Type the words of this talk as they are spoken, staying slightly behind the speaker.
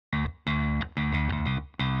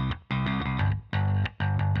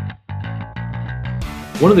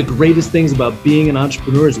One of the greatest things about being an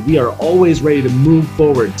entrepreneur is we are always ready to move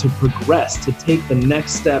forward, to progress, to take the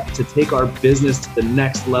next step, to take our business to the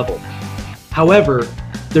next level. However,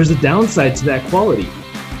 there's a downside to that quality.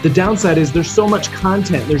 The downside is there's so much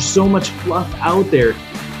content, there's so much fluff out there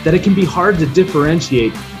that it can be hard to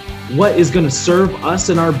differentiate what is going to serve us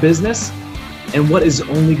in our business and what is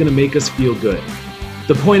only going to make us feel good.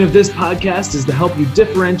 The point of this podcast is to help you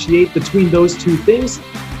differentiate between those two things,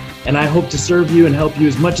 and I hope to serve you and help you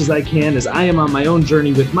as much as I can as I am on my own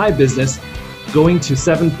journey with my business, going to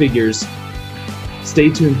 7 figures.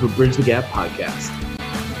 Stay tuned for Bridge the Gap Podcast.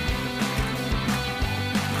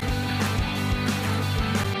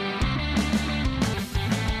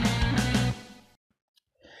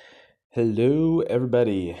 Hello,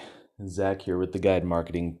 everybody. Zach here with the Guide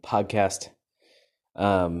Marketing Podcast.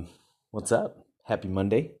 What's up? Happy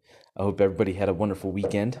Monday. I hope everybody had a wonderful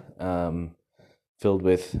weekend. Filled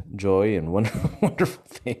with joy and wonderful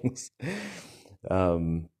things.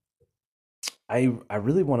 I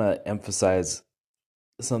really want to emphasize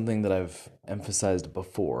something that I've emphasized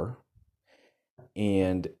before,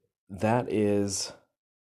 and that is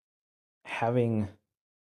having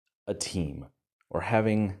a team or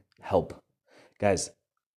having help. Guys,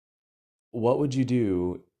 what would you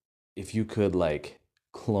do if you could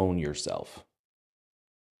clone yourself?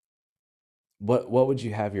 What would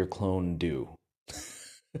you have your clone do?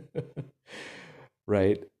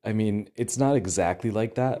 Right? I mean, it's not exactly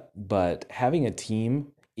like that, but having a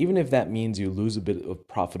team, even if that means you lose a bit of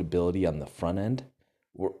profitability on the front end,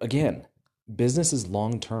 again, business is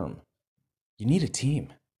long term. You need a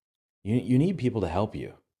team. You need people to help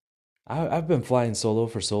you. I've been flying solo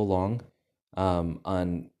for so long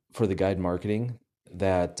for the Guide Marketing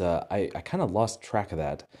that I kind of lost track of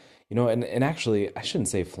that. And actually, I shouldn't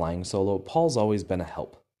say flying solo. Paul's always been a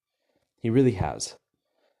help. He really has.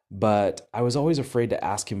 But I was always afraid to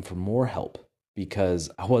ask him for more help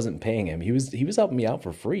because I wasn't paying him. He was helping me out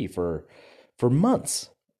for free for months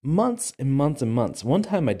and months and months. One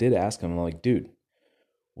time I did ask him, I'm like, dude,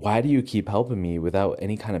 why do you keep helping me without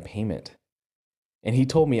any kind of payment? And he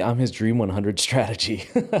told me I'm his Dream 100 strategy.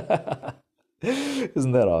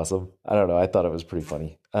 Isn't that awesome? I don't know. I thought it was pretty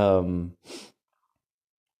funny.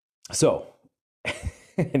 So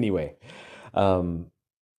anyway,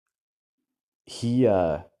 he's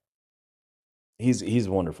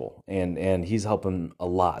wonderful and he's helping a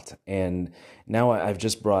lot. And now I've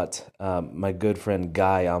just brought my good friend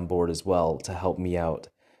Guy on board as well to help me out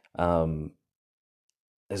as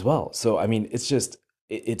well. So I mean, it's just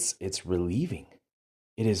it's relieving.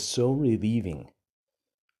 It is so relieving.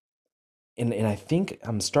 And I think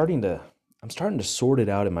I'm starting to sort it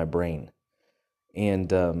out in my brain. And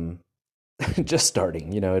just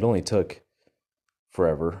starting, it only took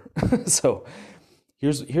forever. So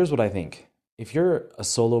here's what I think. If you're a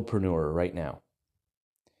solopreneur right now,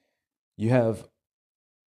 you have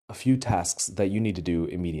a few tasks that you need to do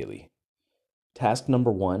immediately. Task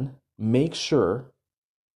number 1, make sure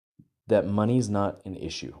that money's not an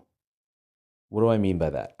issue. What do I mean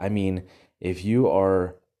by that? I mean, if you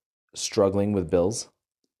are struggling with bills,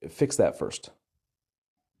 fix that first.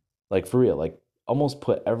 For real, almost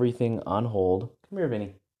put everything on hold. Come here,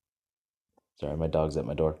 Vinny. Sorry, my dog's at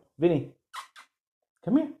my door. Vinny,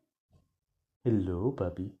 come here. Hello,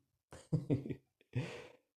 puppy. He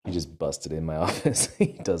just busted in my office. He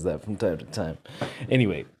does that from time to time.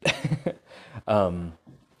 Anyway,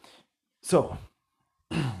 so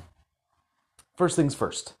first things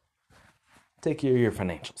first. Take care of your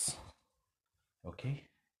financials. Okay.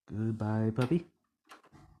 Goodbye, puppy.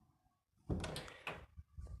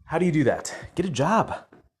 How do you do that? Get a job.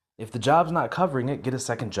 If the job's not covering it, get a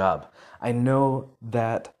second job. I know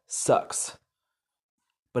that sucks.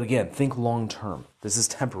 But again, think long term. This is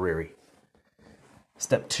temporary.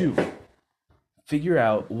 Step 2, figure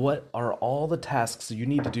out what are all the tasks you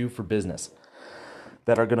need to do for business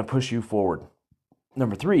that are going to push you forward.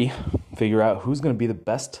 Number 3, figure out who's going to be the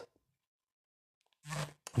best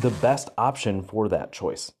option for that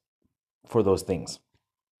choice, for those things.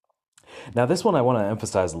 Now, this one I want to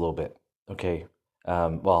emphasize a little bit, okay?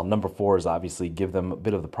 Number 4 is obviously give them a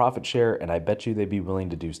bit of the profit share, and I bet you they'd be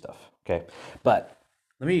willing to do stuff, okay? But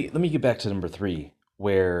let me get back to number 3,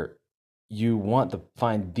 where you want to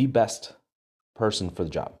find the best person for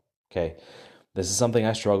the job, okay? This is something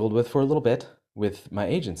I struggled with for a little bit with my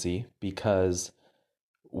agency because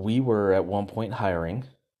we were at one point hiring,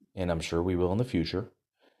 and I'm sure we will in the future.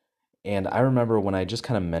 And I remember when I just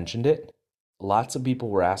kind of mentioned it, lots of people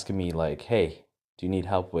were asking me hey, do you need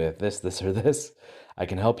help with this, or this? I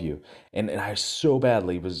can help you. And I so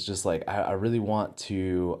badly was just I really want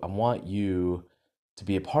you to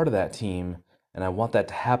be a part of that team. and I want that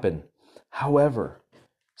to happen. However,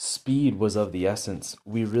 speed was of the essence.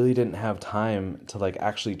 We really didn't have time to like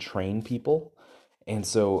actually train people. And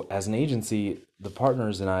so as an agency, the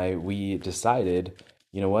partners and I, we decided,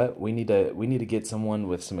 you know what, we need to get someone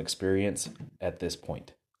with some experience at this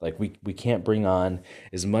point. Like we can't bring on,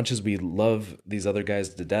 as much as we love these other guys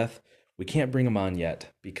to death, we can't bring them on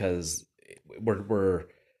yet because we're we're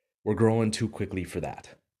we're growing too quickly for that.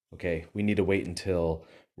 Okay, we need to wait until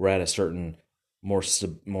we're at a certain more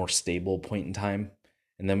stable point in time,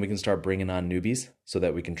 and then we can start bringing on newbies so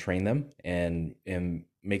that we can train them and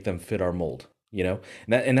make them fit our mold.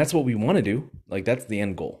 And that's what we want to do. Like that's the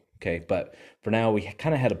end goal. Okay, but for now, we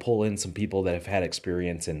kind of had to pull in some people that have had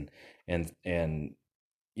experience and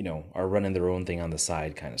are running their own thing on the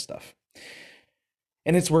side, kind of stuff.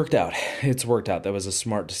 And it's worked out. It's worked out. That was a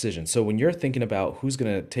smart decision. So when you're thinking about who's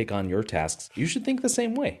going to take on your tasks, you should think the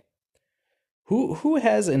same way. Who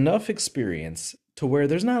has enough experience to where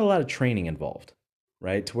there's not a lot of training involved,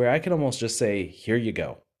 right? To where I can almost just say, here you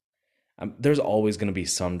go. There's always going to be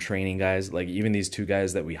some training guys. Like even these two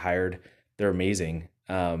guys that we hired, they're amazing.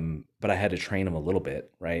 But I had to train them a little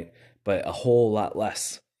bit, right? But a whole lot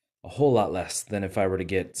less than if I were to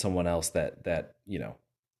get someone else that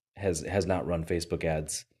has not run Facebook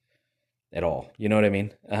ads at all. You know what I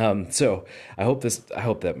mean? So I hope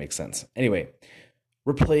that makes sense. Anyway,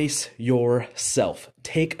 replace yourself.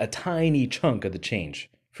 Take a tiny chunk of the change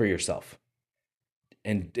for yourself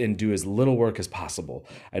and do as little work as possible.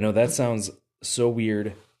 I know that sounds so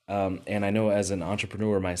weird. And I know as an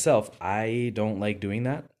entrepreneur myself, I don't like doing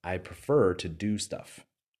that. I prefer to do stuff,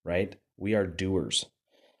 right? We are doers.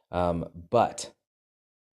 But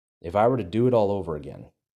if I were to do it all over again,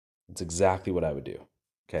 it's exactly what I would do.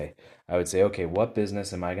 Okay. I would say, okay, what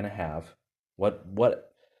business am I going to have?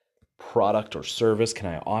 What product or service can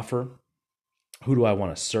I offer? Who do I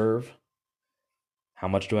want to serve? How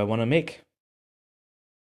much do I want to make?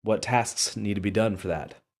 What tasks need to be done for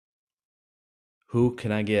that? Who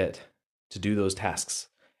can I get to do those tasks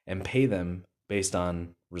and pay them based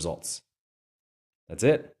on results? That's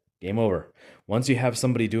it. Game over. Once you have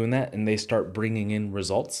somebody doing that and they start bringing in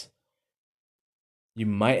results, you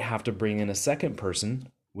might have to bring in a second person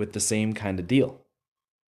with the same kind of deal.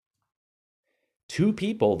 Two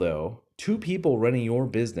people running your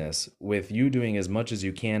business with you doing as much as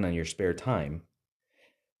you can on your spare time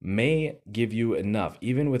may give you enough,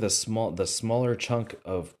 even with the smaller chunk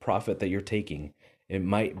of profit that you're taking, it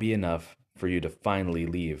might be enough for you to finally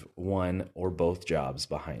leave one or both jobs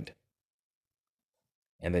behind.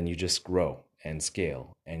 And then you just grow and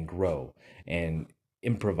scale and grow and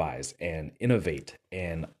improvise and innovate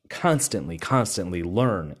and constantly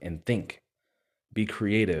learn and think. Be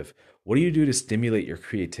creative. What do you do to stimulate your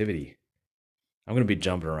creativity? I'm going to be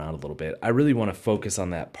jumping around a little bit. I really want to focus on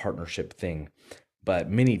that partnership thing, but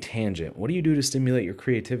mini tangent. What do you do to stimulate your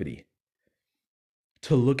creativity?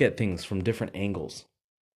 To look at things from different angles.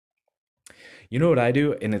 You know what I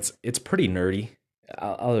do? And it's pretty nerdy.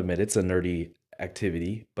 I'll admit it's a nerdy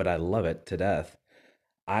activity, but I love it to death.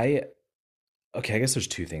 I guess there's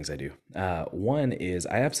two things I do. One is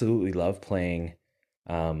I absolutely love playing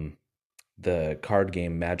the card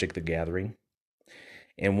game Magic the Gathering.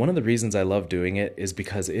 And one of the reasons I love doing it is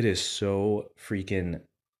because it is so freaking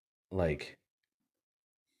like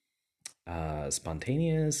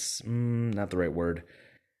spontaneous, not the right word.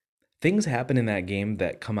 Things happen in that game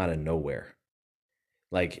that come out of nowhere.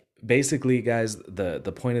 Like basically, guys,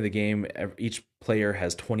 the point of the game, each player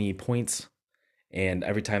has 20 points, and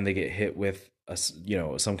every time they get hit with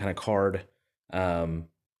some kind of card,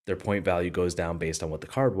 their point value goes down based on what the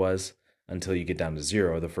card was until you get down to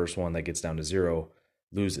zero. The first one that gets down to zero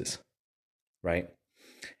loses, right?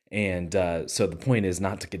 And so the point is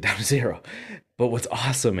not to get down to zero. But what's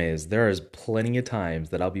awesome is there is plenty of times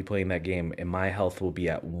that I'll be playing that game and my health will be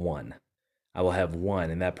at 1. I will have 1,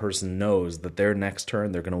 and that person knows that their next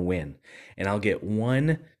turn they're going to win. And I'll get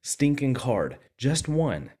one stinking card, just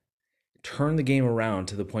one. Turn the game around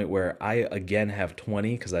to the point where I again have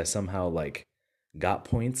 20 because I somehow got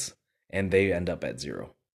points, and they end up at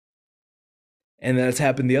 0. And that's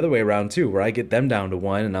happened the other way around too, where I get them down to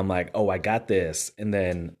 1 and I'm like, oh, I got this. And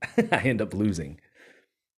then I end up losing.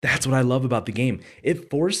 That's what I love about the game. It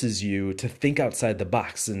forces you to think outside the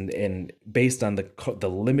box and based on the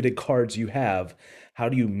limited cards you have, how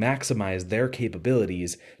do you maximize their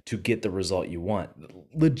capabilities to get the result you want?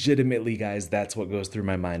 Legitimately, guys, that's what goes through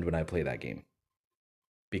my mind when I play that game.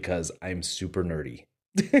 Because I'm super nerdy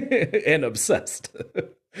and obsessed.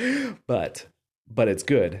 But it's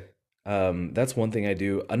good. That's one thing I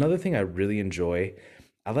do. Another thing I really enjoy,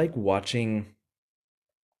 I love watching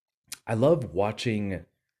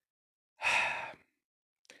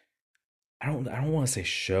I don't want to say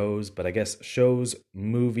shows, but I guess shows,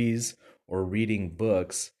 movies, or reading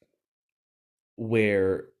books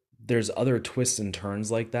where there's other twists and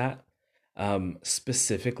turns like that.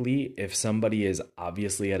 Specifically, if somebody is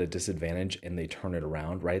obviously at a disadvantage and they turn it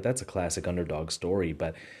around, right? That's a classic underdog story.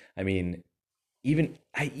 But I mean,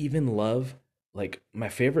 I even love like my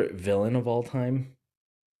favorite villain of all time.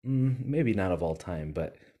 Maybe not of all time,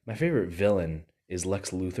 but my favorite villain is Lex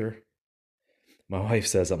Luthor. My wife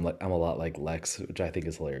says I'm a lot like Lex, which I think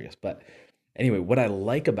is hilarious. But anyway, what I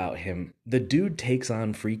like about him, the dude takes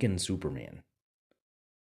on freaking Superman.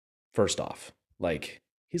 First off, like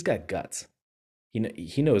he's got guts.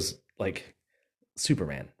 He knows like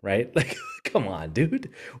Superman, right? Like, come on, dude.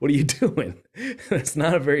 What are you doing? That's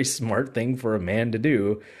not a very smart thing for a man to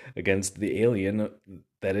do against the alien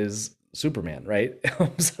that is Superman, right?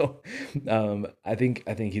 I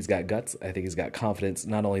think he's got guts. I think he's got confidence.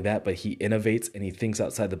 Not only that, but he innovates and he thinks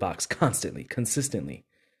outside the box constantly, consistently,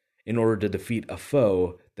 in order to defeat a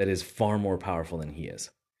foe that is far more powerful than he is.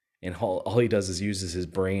 And all he does is uses his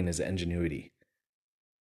brain, his ingenuity.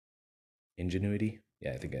 Ingenuity?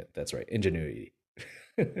 Yeah, I think that's right. Ingenuity.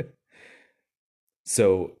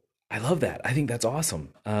 So I love that. I think that's awesome.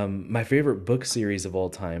 My favorite book series of all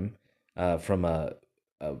time, from a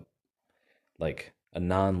like a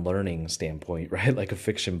non-learning standpoint, right? Like a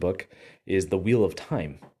fiction book, is The Wheel of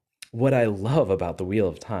Time. What I love about The Wheel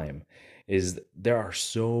of Time is there are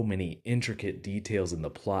so many intricate details in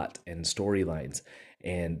the plot and storylines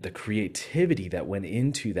and the creativity that went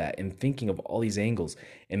into that and thinking of all these angles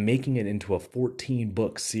and making it into a 14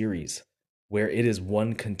 book series where it is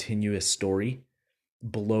one continuous story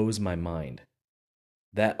blows my mind.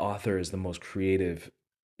 That author is the most creative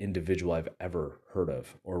individual I've ever heard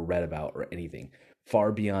of or read about or anything.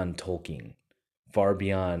 Far beyond Tolkien, far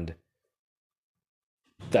beyond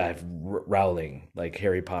that Rowling, like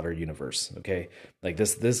Harry Potter universe. Okay, like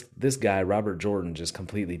this guy Robert Jordan just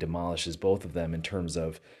completely demolishes both of them in terms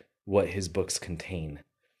of what his books contain.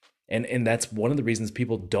 And that's one of the reasons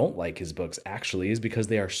people don't like his books actually is because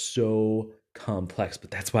they are so complex,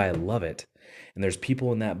 but that's why I love it. And there's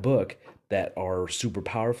people in that book that are super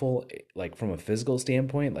powerful, like from a physical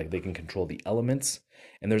standpoint, like they can control the elements.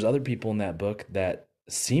 And there's other people in that book that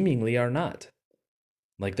seemingly are not.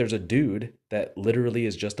 Like there's a dude that literally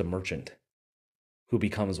is just a merchant who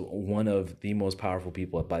becomes one of the most powerful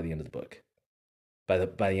people by the end of the book. By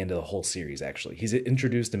the end of the whole series, actually. He's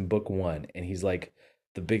introduced in book 1 and he's like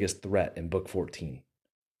the biggest threat in book 14.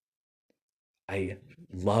 I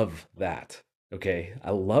love that. Okay?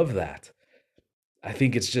 I love that. I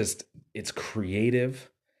think it's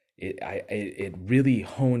creative. It really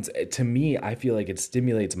hones to me, I feel like it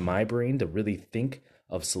stimulates my brain to really think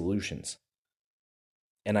of solutions.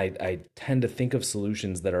 And I tend to think of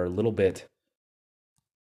solutions that are a little bit,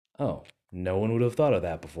 oh, no one would have thought of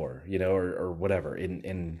that before, or whatever.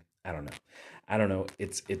 In I don't know. I don't know.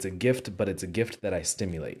 It's a gift, but it's a gift that I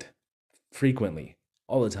stimulate frequently,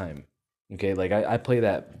 all the time. Okay, like I play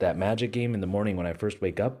that magic game in the morning when I first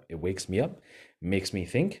wake up. It wakes me up, makes me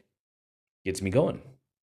think, gets me going.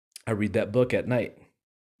 I read that book at night,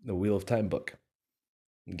 the Wheel of Time book.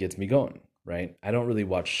 It gets me going, right? I don't really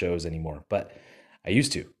watch shows anymore, but I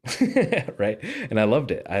used to, right? And I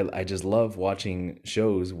loved it. I just love watching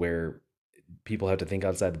shows where people have to think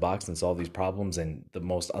outside the box and solve these problems, and the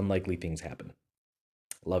most unlikely things happen.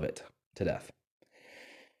 Love it to death.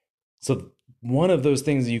 So, one of those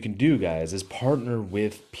things that you can do, guys, is partner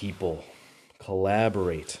with people,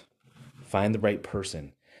 collaborate, find the right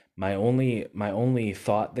person. My only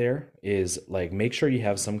thought there is like make sure you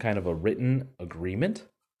have some kind of a written agreement,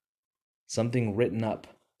 something written up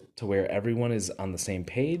to where everyone is on the same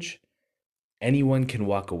page. Anyone can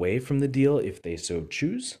walk away from the deal if they so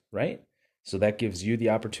choose, right? So that gives you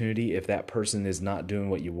the opportunity if that person is not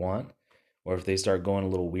doing what you want, or if they start going a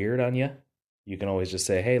little weird on you, you can always just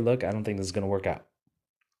say, "Hey, look, I don't think this is going to work out."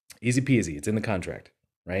 Easy peasy. It's in the contract,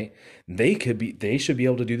 right? They should be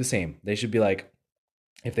able to do the same. They should be like,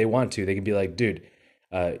 if they want to, they can be like, "Dude,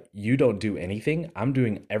 you don't do anything. I'm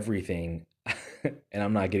doing everything, and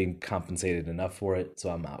I'm not getting compensated enough for it,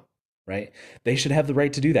 so I'm out." Right? They should have the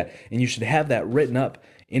right to do that, and you should have that written up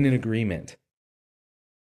in an agreement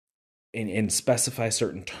and specify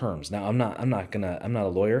certain terms. Now, I'm not a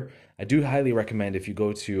lawyer. I do highly recommend if you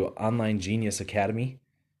go to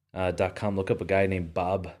onlinegeniusacademy.com, look up a guy named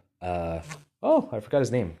Bob. Oh, I forgot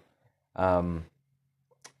his name. Um,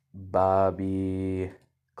 Bobby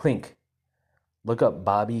Klink. Look up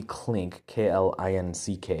Bobby Klink,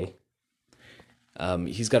 Klinck.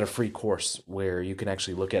 He's got a free course where you can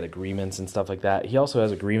actually look at agreements and stuff like that. He also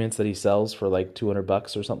has agreements that he sells for like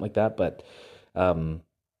 $200 or something like that. But um,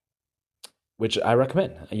 which I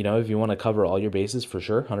recommend. If you want to cover all your bases for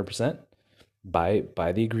sure, 100%, buy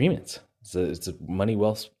the agreements. It's a money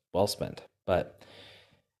well spent. But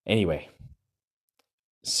anyway,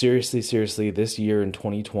 seriously, this year in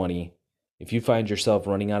 2020, if you find yourself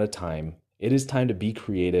running out of time, it is time to be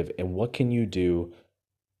creative. And what can you do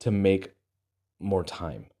to make more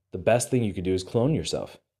time? The best thing you can do is clone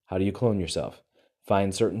yourself. How do you clone yourself?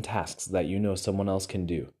 Find certain tasks that someone else can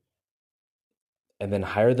do, and then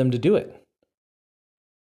hire them to do it.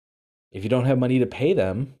 If you don't have money to pay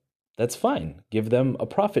them, that's fine. Give them a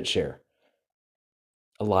profit share.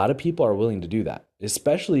 A lot of people are willing to do that,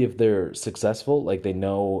 especially if they're successful. Like they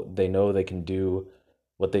know they can do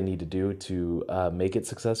what they need to do to make it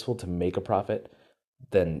successful, to make a profit.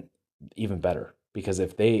 Then even better, because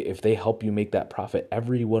if they help you make that profit,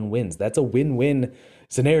 everyone wins. That's a win-win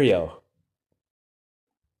scenario.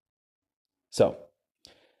 So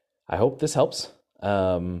I hope this helps.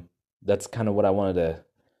 That's kind of what I wanted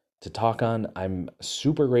to talk on. I'm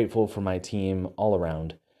super grateful for my team all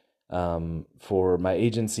around. For my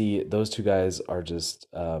agency, those two guys are just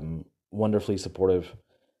wonderfully supportive.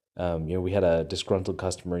 We had a disgruntled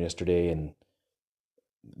customer yesterday, and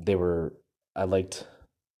it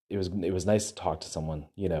was nice to talk to someone,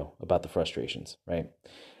 about the frustrations, right?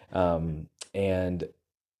 And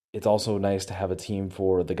it's also nice to have a team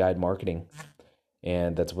for the guide marketing,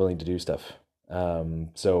 and that's willing to do stuff.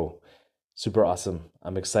 So super awesome.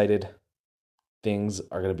 I'm excited. Things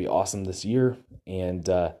are going to be awesome this year. And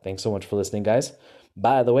thanks so much for listening, guys.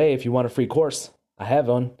 By the way, if you want a free course, I have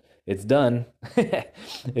one. It's done.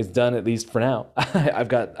 It's done, at least for now. I've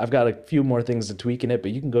got a few more things to tweak in it,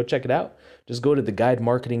 but you can go check it out. Just go to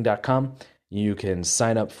theguidemarketing.com. You can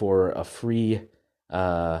sign up for a free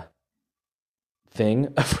a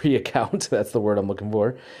free account. That's the word I'm looking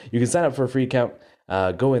for. You can sign up for a free account.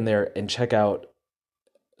 Go in there and check out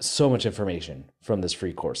so much information from this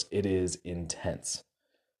free course. It is intense.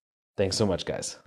 Thanks so much, guys.